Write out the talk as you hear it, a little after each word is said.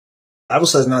Bible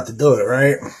says not to do it,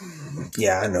 right?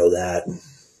 Yeah, I know that.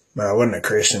 But I wasn't a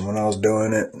Christian when I was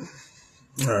doing it.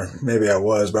 Or maybe I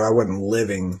was, but I wasn't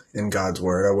living in God's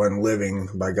word. I wasn't living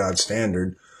by God's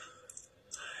standard.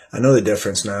 I know the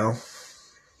difference now.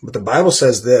 But the Bible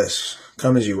says this: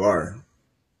 come as you are.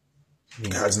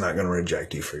 God's not going to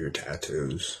reject you for your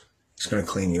tattoos. He's going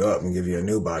to clean you up and give you a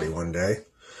new body one day.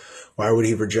 Why would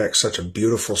he reject such a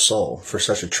beautiful soul for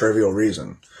such a trivial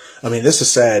reason? I mean, this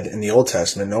is said in the Old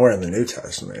Testament, nowhere in the New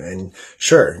Testament. And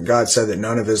sure, God said that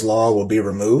none of his law will be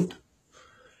removed,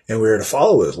 and we are to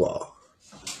follow his law.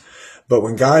 But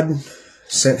when God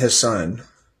sent his son,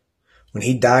 when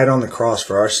he died on the cross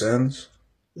for our sins,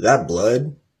 that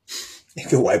blood, it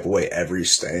could wipe away every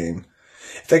stain.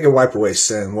 If they could wipe away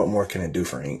sin, what more can it do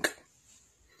for ink?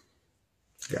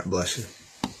 God bless you.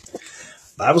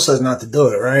 Bible says not to do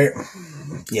it, right?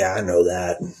 Yeah, I know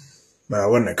that. But I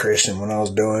wasn't a Christian when I was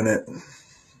doing it.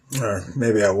 Or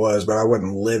maybe I was, but I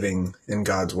wasn't living in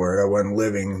God's word. I wasn't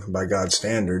living by God's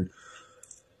standard.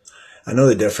 I know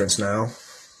the difference now.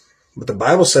 But the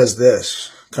Bible says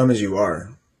this: come as you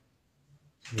are.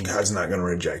 God's not going to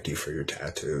reject you for your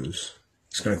tattoos.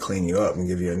 He's going to clean you up and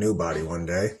give you a new body one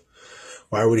day.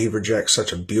 Why would he reject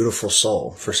such a beautiful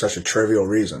soul for such a trivial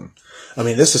reason? I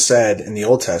mean, this is said in the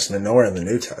Old Testament, nowhere in the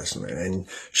New Testament. And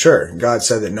sure, God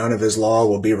said that none of his law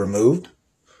will be removed,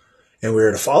 and we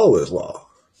are to follow his law.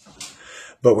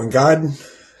 But when God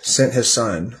sent his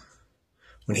son,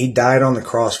 when he died on the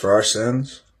cross for our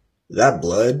sins, that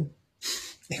blood,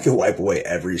 it could wipe away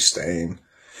every stain.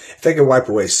 If they could wipe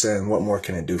away sin, what more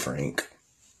can it do for ink?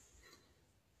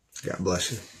 God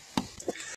bless you.